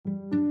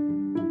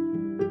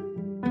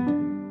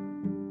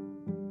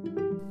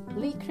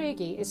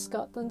Craigie is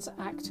Scotland's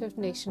Active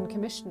Nation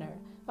Commissioner.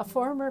 A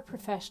former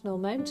professional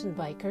mountain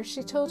biker,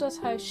 she told us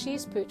how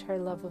she's put her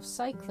love of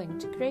cycling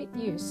to great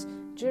use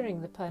during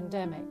the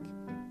pandemic.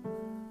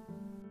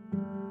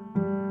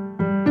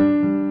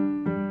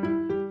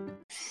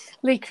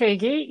 Lee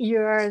Craigie, you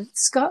are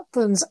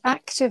Scotland's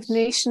Active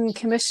Nation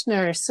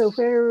Commissioner. So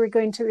where are we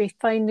going to be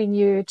finding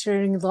you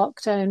during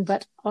lockdown,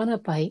 but on a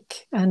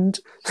bike? And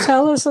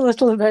tell us a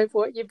little about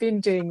what you've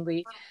been doing,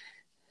 Lee.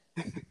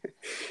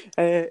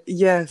 I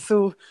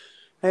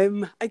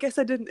guess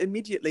I didn't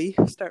immediately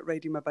start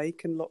riding my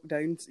bike in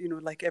lockdown. You know,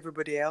 like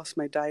everybody else,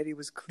 my diary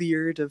was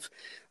cleared of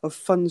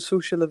fun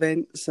social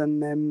events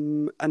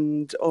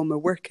and all my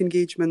work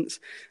engagements.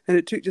 And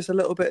it took just a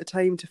little bit of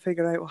time to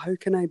figure out, well, how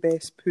can I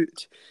best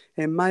put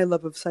my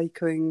love of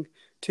cycling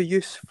to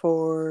use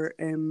for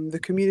the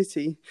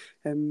community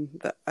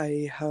that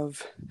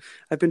I've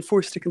been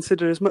forced to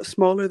consider as much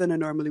smaller than I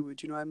normally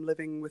would. You know, I'm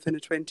living within a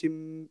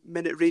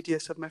 20-minute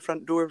radius of my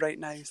front door right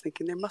now. I was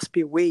thinking there must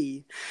be a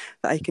way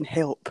that I can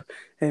help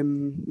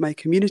my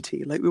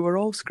community, like we were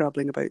all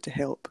scrabbling about to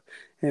help.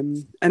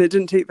 And it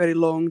didn't take very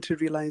long to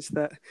realise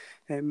that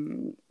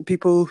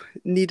people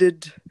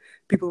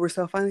were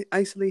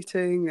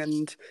self-isolating,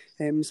 and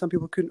some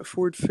people couldn't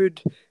afford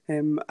food.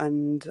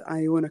 And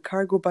I own a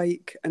cargo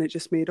bike, and it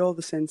just made all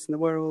the sense in the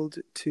world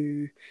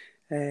to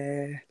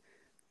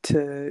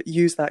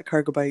use that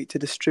cargo bike to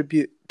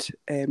distribute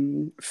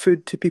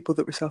food to people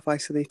that were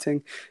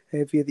self-isolating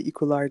via the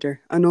Eco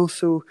Larder, and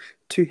also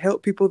to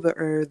help people that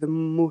are the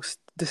most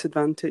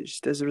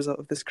disadvantaged as a result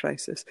of this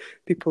crisis.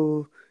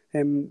 People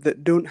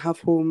that don't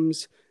have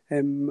homes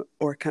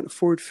or can't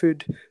afford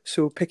food,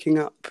 so picking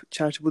up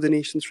charitable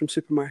donations from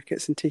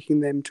supermarkets and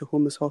taking them to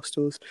homeless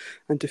hostels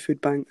and to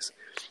food banks.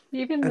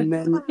 Even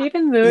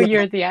though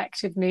you're the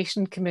Active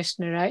Nation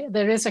Commissioner,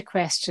 there is a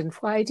question.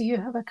 Why do you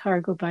have a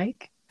cargo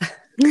bike?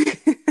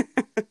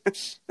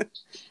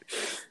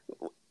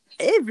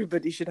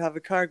 Everybody should have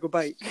a cargo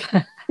bike.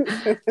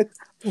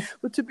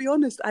 Well, to be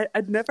honest,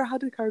 I'd never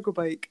had a cargo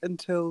bike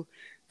until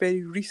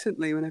very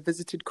recently when I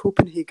visited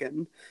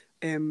Copenhagen,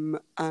 and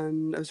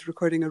I was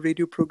recording a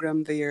radio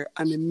programme there,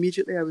 and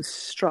immediately I was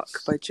struck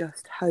by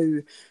just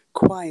how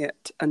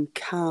quiet and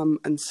calm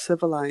and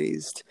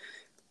civilised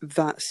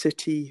that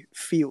city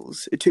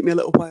feels. It took me a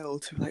little while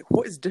to be like,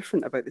 what is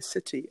different about this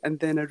city? And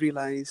then I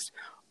realised,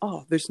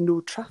 there's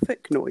no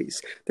traffic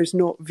noise. There's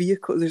not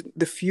vehicles. There's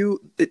the fuel.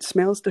 It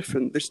smells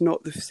different. There's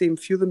not the same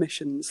fuel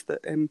emissions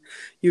that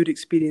you would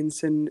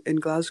experience in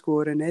Glasgow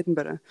or in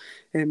Edinburgh,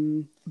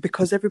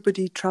 because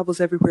everybody travels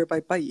everywhere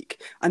by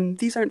bike. And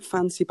these aren't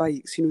fancy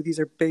bikes. You know, these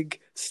are big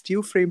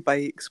steel frame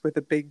bikes with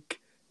a big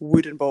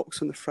wooden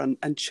box on the front,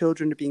 and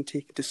children are being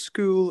taken to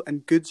school,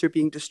 and goods are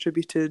being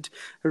distributed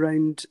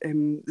around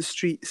the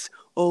streets,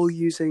 all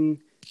using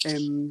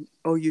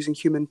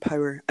human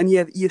power. And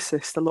yeah, the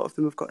e-assist, a lot of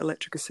them have got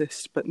electric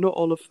assist, but not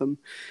all of them.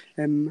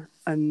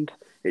 And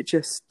that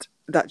just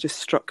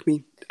struck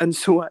me. And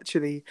so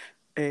actually,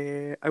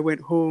 I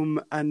went home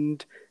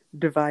and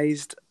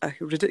devised a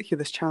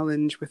ridiculous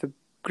challenge with a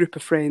group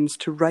of friends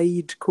to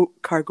ride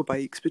cargo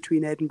bikes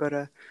between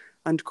Edinburgh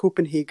and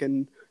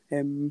Copenhagen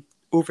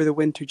over the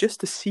winter, just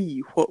to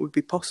see what would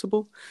be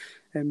possible.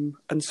 And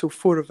so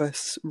 4 of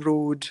us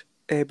rode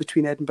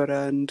between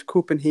Edinburgh and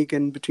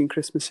Copenhagen between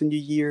Christmas and New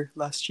Year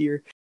last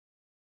year.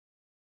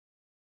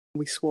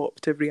 We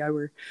swapped every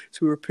hour, so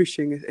we were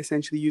pushing,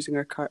 essentially using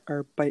our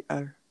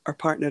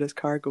partner as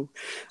cargo,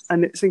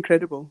 and it's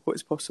incredible what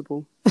is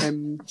possible.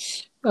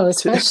 Well,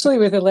 especially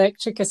with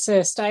electric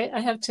assist.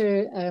 I have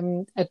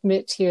to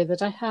admit here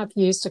that I have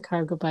used a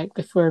cargo bike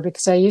before,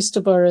 because I used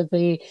to borrow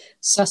the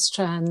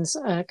Sustrans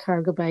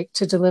cargo bike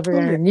to deliver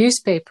our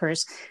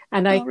newspapers.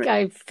 And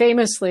I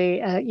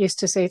famously used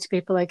to say to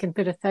people, I can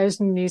put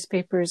 1,000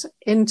 newspapers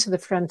into the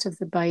front of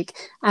the bike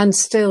and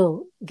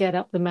still get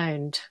up the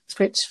mound,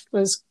 which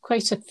was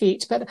quite a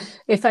feat. But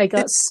if I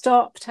got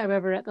stopped,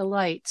 however, at the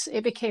lights,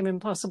 it became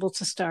impossible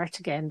to start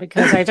again,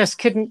 because I just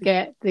couldn't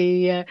get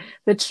the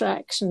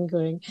traction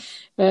going.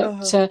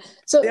 But so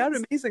they are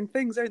amazing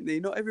things, aren't they?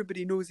 Not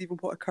everybody knows even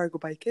what a cargo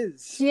bike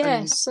is.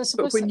 Yes, I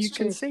suppose. But when you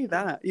can say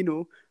that, you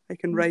know, I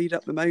can ride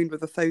up the mound with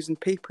 1,000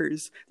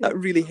 papers, that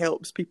really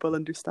helps people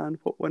understand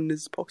what one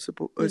is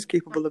possible or is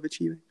capable of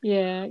achieving.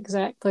 Yeah,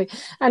 exactly.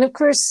 And of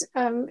course,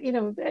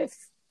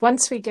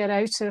 once we get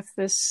out of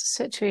this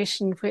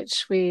situation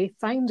which we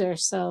find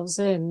ourselves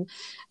in,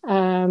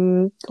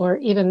 or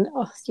even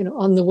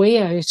on the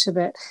way out of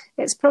it,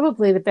 it's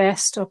probably the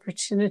best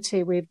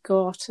opportunity we've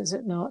got, is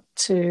it not,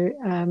 to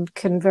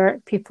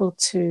convert people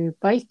to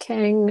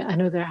biking. I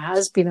know there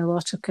has been a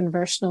lot of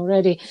conversion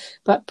already,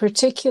 but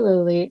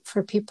particularly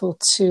for people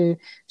to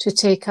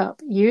take up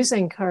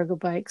using cargo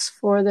bikes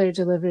for their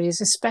deliveries,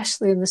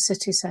 especially in the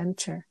city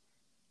centre.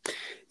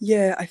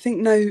 Yeah, I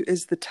think now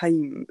is the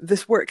time.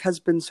 This work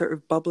has been sort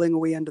of bubbling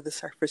away under the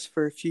surface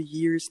for a few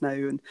years now,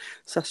 and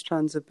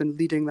Sustrans have been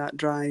leading that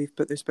drive,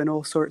 but there's been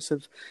all sorts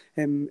of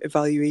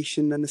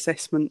evaluation and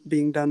assessment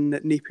being done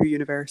at Napier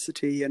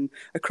University and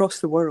across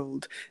the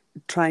world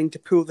trying to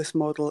pull this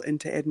model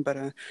into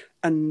Edinburgh,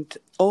 and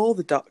all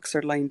the ducks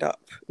are lined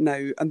up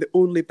now, and the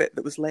only bit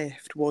that was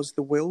left was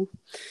the will.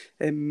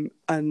 And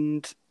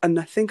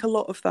I think a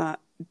lot of that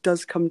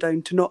does come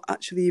down to not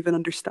actually even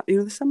understand.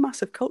 There's a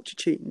massive culture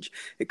change.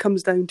 It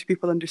comes down to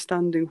people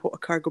understanding what a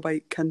cargo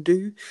bike can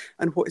do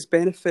and what its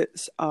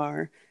benefits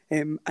are,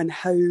 and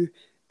how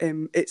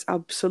it's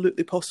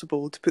absolutely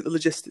possible to put the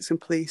logistics in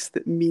place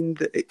that mean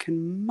that it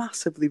can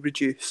massively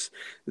reduce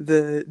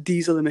the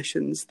diesel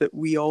emissions that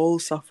we all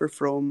suffer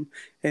from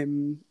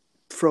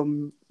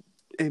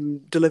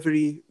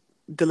delivery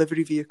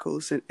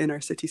vehicles in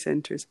our city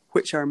centres,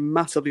 which are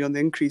massively on the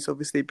increase,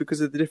 obviously,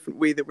 because of the different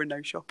way that we're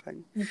now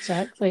shopping.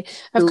 Exactly.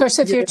 Of course,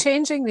 if you're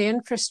changing the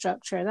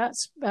infrastructure,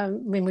 that's,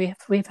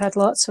 we've had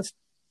lots of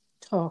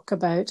talk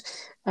about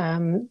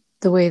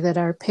the way that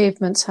our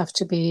pavements have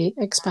to be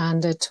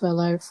expanded to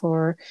allow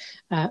for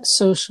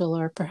social,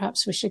 or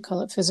perhaps we should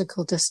call it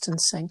physical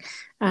distancing,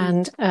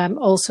 and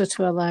also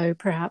to allow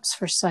perhaps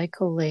for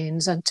cycle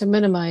lanes and to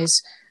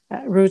minimise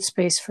road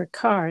space for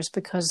cars,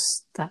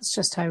 because that's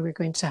just how we're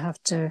going to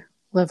have to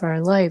live our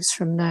lives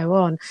from now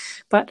on.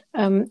 But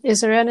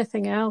is there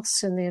anything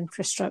else in the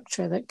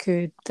infrastructure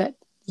that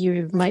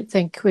you might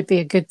think would be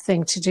a good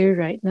thing to do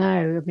right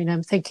now? I mean,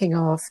 I'm thinking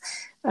of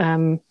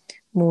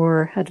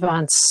more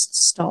advanced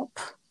stop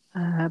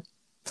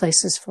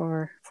places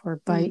for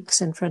bikes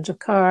in front of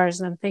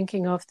cars, and I'm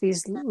thinking of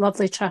these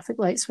lovely traffic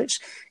lights which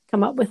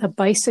come up with a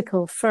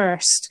bicycle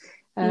first,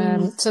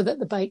 so that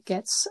the bike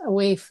gets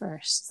away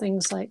first,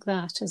 things like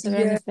that. Is there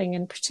anything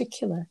in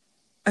particular?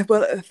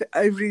 Well,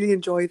 I really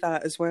enjoy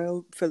that as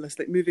well, Phyllis,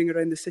 like moving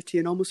around the city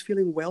and almost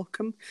feeling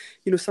welcome.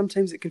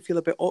 Sometimes it can feel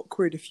a bit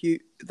awkward if you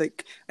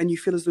and you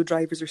feel as though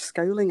drivers are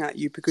scowling at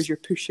you because you're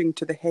pushing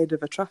to the head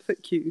of a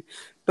traffic queue.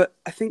 But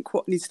I think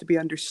what needs to be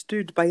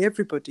understood by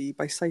everybody,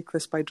 by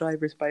cyclists, by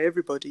drivers, by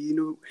everybody,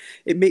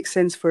 it makes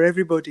sense for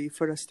everybody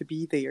for us to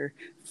be there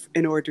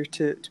in order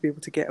to be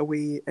able to get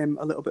away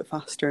a little bit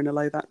faster and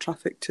allow that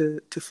traffic to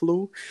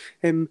flow.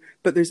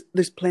 But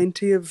there's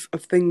plenty of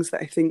things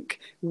that I think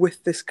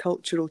with this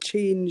cultural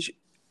change,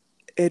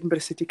 Edinburgh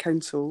City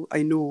Council,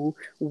 I know,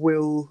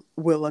 will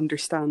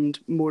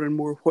understand more and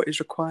more what is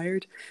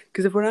required.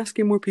 Because if we're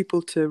asking more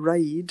people to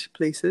ride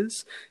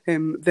places,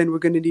 then we're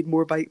going to need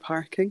more bike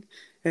parking.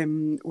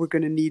 We're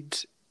going to need,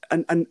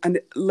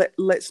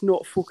 let's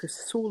not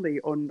focus solely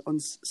on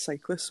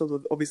cyclists,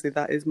 although obviously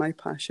that is my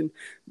passion.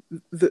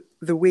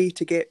 The way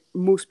to get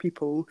most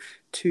people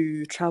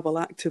to travel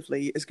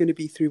actively is going to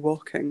be through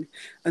walking.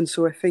 And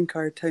so I think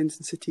our towns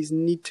and cities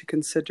need to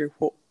consider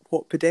what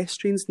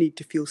pedestrians need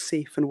to feel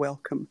safe and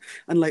welcome,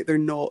 and like they're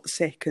not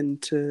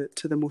second to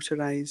the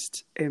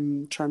motorised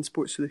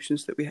transport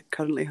solutions that we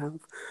currently have.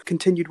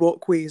 Continued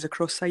walkways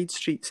across side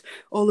streets,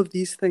 all of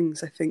these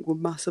things I think will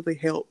massively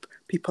help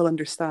people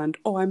understand,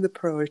 I'm the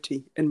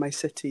priority in my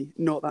city,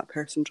 not that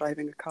person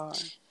driving a car.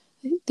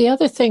 The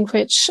other thing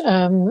which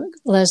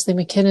Leslie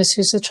McInnes,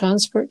 who's the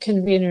transport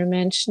convener,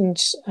 mentioned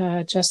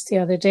just the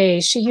other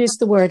day, she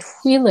used the word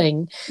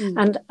wheeling,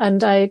 and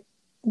I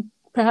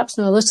perhaps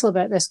know a little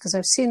about this because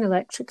I've seen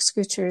electric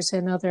scooters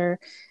in other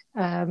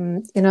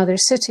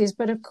cities,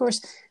 but of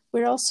course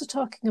we're also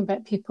talking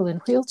about people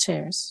in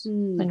wheelchairs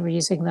when we're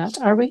using that,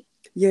 are we?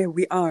 Yeah,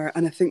 we are,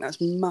 and I think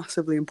that's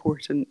massively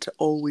important to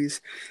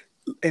always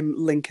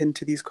link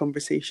into these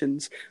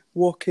conversations: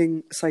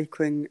 walking,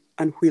 cycling,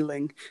 and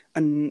wheeling.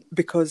 And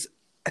because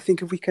I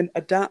think if we can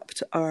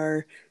adapt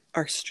our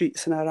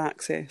streets and our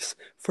access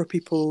for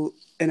people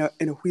in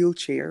a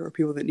wheelchair, or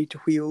people that need to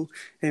wheel,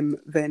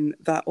 then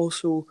that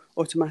also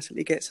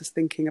automatically gets us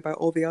thinking about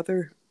all the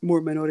other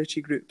more minority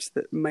groups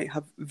that might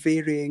have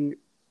varying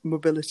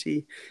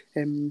mobility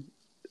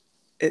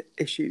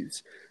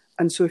issues.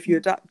 And so if you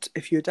adapt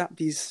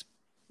these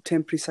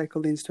temporary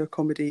cycle lanes to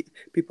accommodate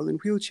people in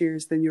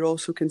wheelchairs, then you're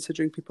also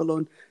considering people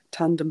on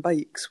tandem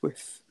bikes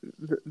with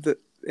that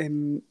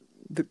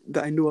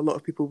I know a lot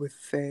of people with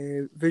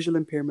visual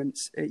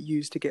impairments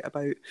use to get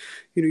about.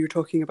 You're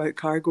talking about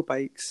cargo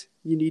bikes.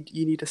 You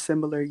need a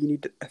similar. You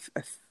need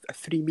a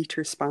 3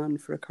 metre span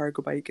for a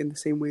cargo bike in the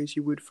same way as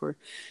you would for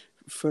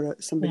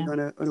somebody on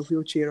a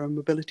wheelchair or a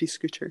mobility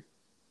scooter.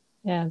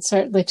 Yeah, and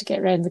certainly to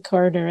get round the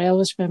corner. I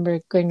always remember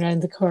going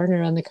round the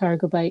corner on the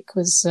cargo bike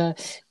was a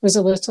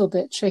little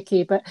bit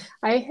tricky. But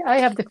I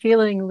have the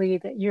feeling, Lee,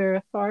 that you're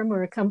a far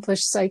more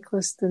accomplished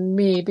cyclist than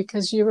me,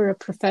 because you were a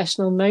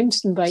professional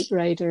mountain bike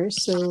rider.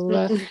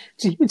 So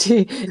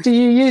do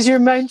you use your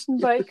mountain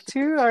bike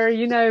too, or are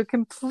you now a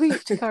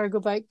complete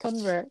cargo bike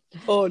convert?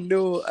 Oh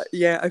no,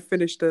 yeah, I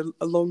finished a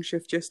long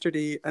shift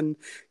yesterday and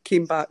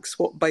came back,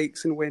 swapped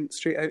bikes, and went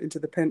straight out into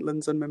the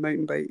Pentlands on my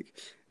mountain bike.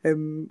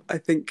 I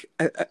think,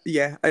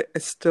 I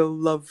still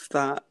love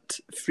that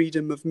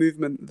freedom of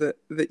movement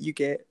that you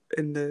get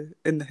in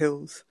the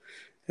hills.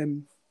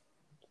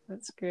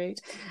 That's great.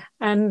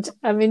 And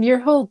I mean, your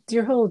whole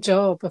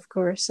job, of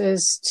course,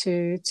 is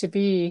to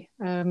be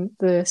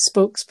the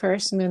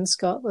spokesperson in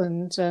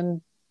Scotland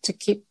and to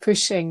keep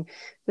pushing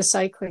the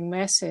cycling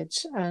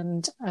message.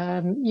 And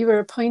you were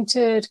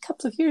appointed a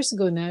couple of years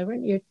ago now,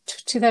 weren't you?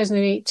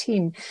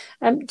 2018.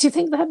 Do you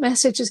think that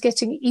message is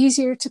getting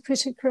easier to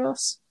put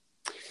across?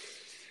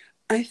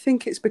 I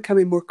think it's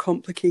becoming more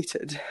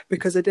complicated,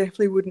 because I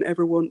definitely wouldn't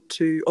ever want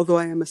to, although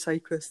I am a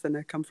cyclist and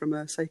I come from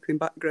a cycling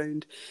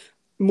background,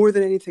 more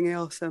than anything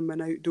else, I'm an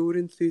outdoor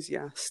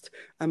enthusiast.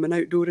 I'm an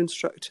outdoor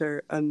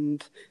instructor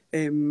and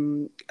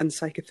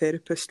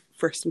psychotherapist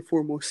first and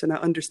foremost, and I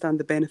understand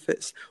the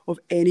benefits of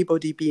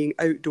anybody being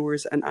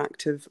outdoors and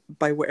active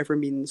by whatever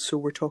means. So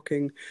we're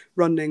talking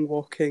running,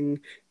 walking,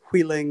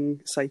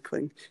 wheeling,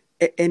 cycling,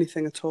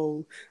 anything at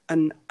all.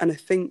 And I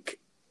think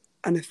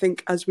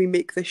as we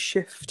make this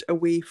shift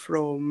away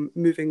from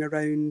moving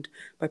around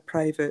by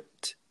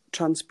private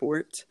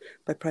transport,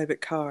 by private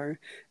car,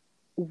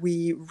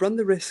 we run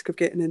the risk of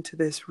getting into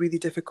this really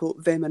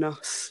difficult them and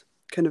us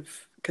kind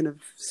of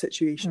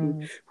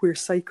situation where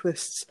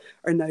cyclists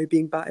are now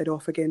being batted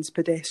off against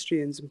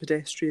pedestrians, and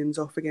pedestrians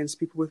off against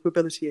people with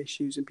mobility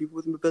issues, and people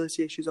with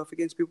mobility issues off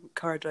against people with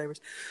car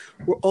drivers.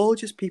 We're all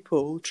just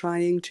people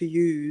trying to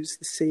use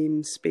the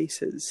same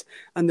spaces,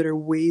 and there are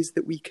ways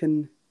that we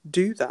can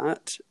do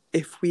that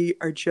if we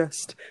are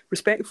just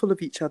respectful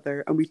of each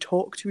other and we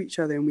talk to each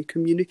other and we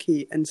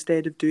communicate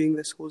instead of doing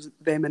this whole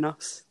them and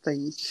us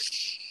thing.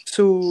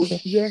 So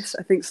yes,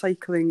 I think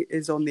cycling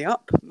is on the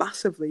up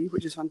massively,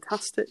 which is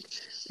fantastic.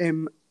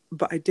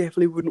 But I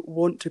definitely wouldn't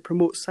want to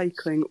promote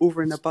cycling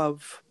over and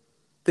above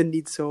the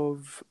needs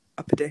of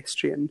a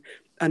pedestrian.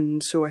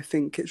 And so I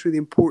think it's really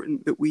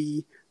important that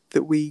we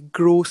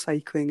grow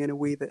cycling in a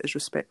way that is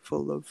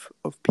respectful of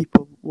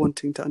people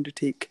wanting to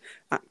undertake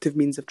active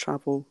means of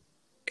travel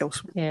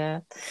elsewhere. Yeah,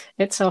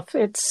 it's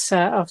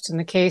often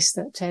the case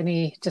that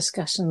any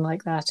discussion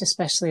like that,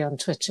 especially on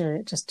Twitter,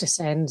 it just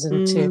descends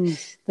into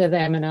the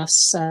them and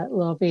us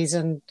lobbies,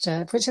 and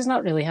which is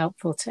not really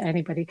helpful to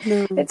anybody.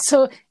 No.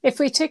 So if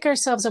we take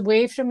ourselves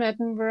away from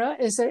Edinburgh,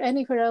 is there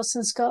anywhere else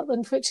in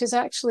Scotland which is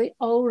actually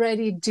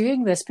already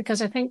doing this?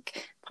 Because I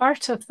think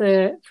part of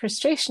the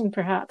frustration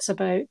perhaps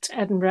about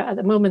Edinburgh at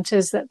the moment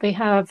is that they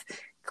have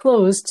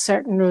closed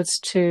certain roads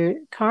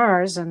to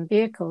cars and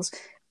vehicles,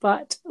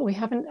 but we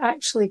haven't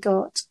actually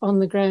got on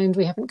the ground,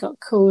 we haven't got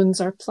cones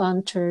or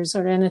planters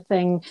or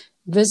anything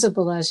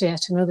visible as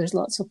yet. I know there's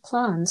lots of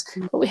plans,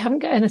 but we haven't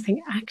got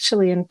anything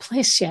actually in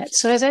place yet.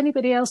 So has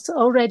anybody else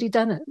already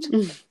done it?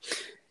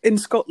 In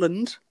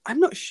Scotland,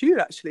 I'm not sure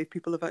actually if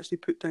people have actually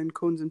put down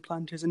cones and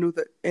planters. I know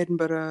that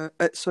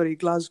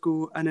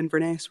Glasgow and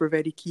Inverness were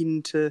very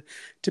keen to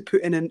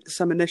put in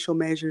some initial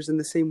measures in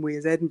the same way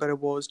as Edinburgh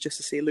was, just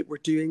to say, look, we're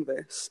doing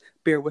this,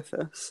 bear with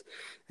us.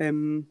 I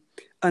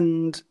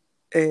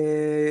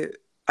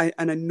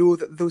know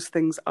that those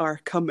things are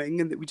coming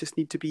and that we just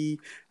need to be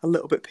a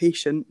little bit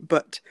patient.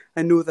 But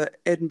I know that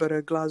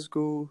Edinburgh,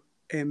 Glasgow,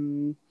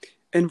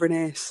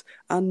 Inverness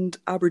and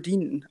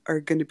Aberdeen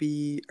are going to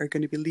be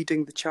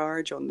leading the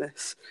charge on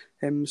this.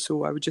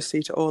 So I would just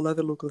say to all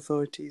other local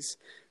authorities,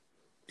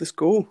 let's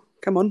go.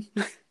 Come on.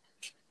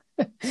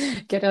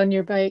 Get on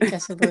your bike, I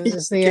suppose,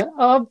 is the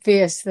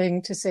obvious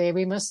thing to say.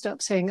 We must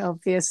stop saying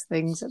obvious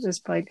things at this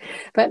point.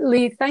 But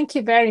Lee, thank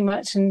you very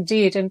much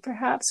indeed. And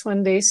perhaps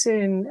one day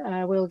soon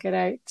we'll get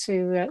out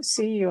to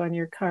see you on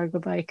your cargo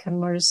bike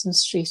on Morrison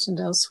Street and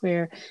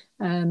elsewhere,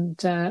 and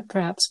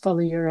perhaps follow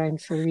you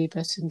around for a wee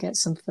bit and get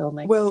some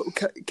filming. Well,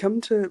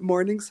 come to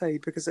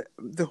Morningside, because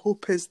the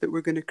hope is that we're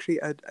going to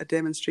create a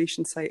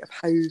demonstration site of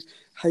how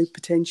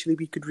potentially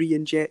we could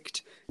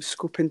re-inject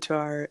scope into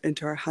our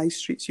high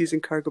streets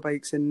using cargo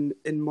bikes in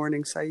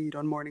Morningside,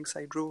 on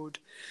Morningside Road.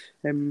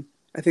 I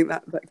think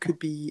that could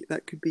be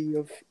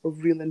of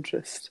real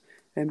interest.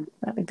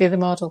 That would be the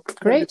model.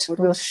 Great.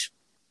 We'll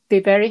be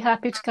very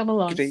happy to come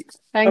along. Great.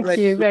 Thank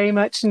you very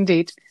much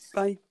indeed.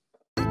 Bye.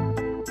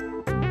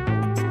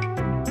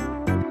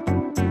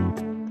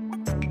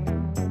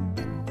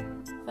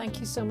 Thank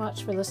you so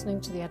much for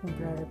listening to the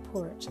Edinburgh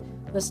Report.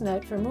 Listen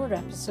out for more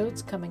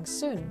episodes coming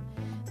soon.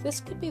 This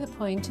could be the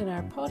point in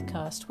our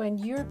podcast when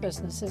your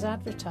business is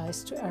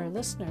advertised to our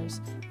listeners.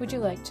 Would you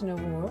like to know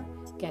more?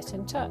 Get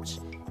in touch.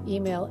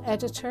 Email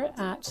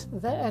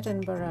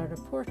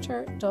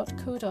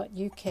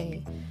editor@theedinburghreporter.co.uk.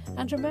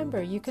 And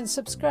remember, you can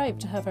subscribe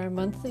to have our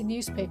monthly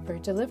newspaper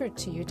delivered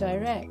to you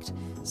direct.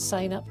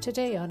 Sign up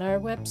today on our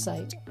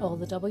website,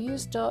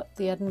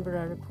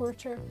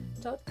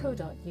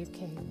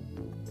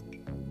 allthews.theedinburghreporter.co.uk.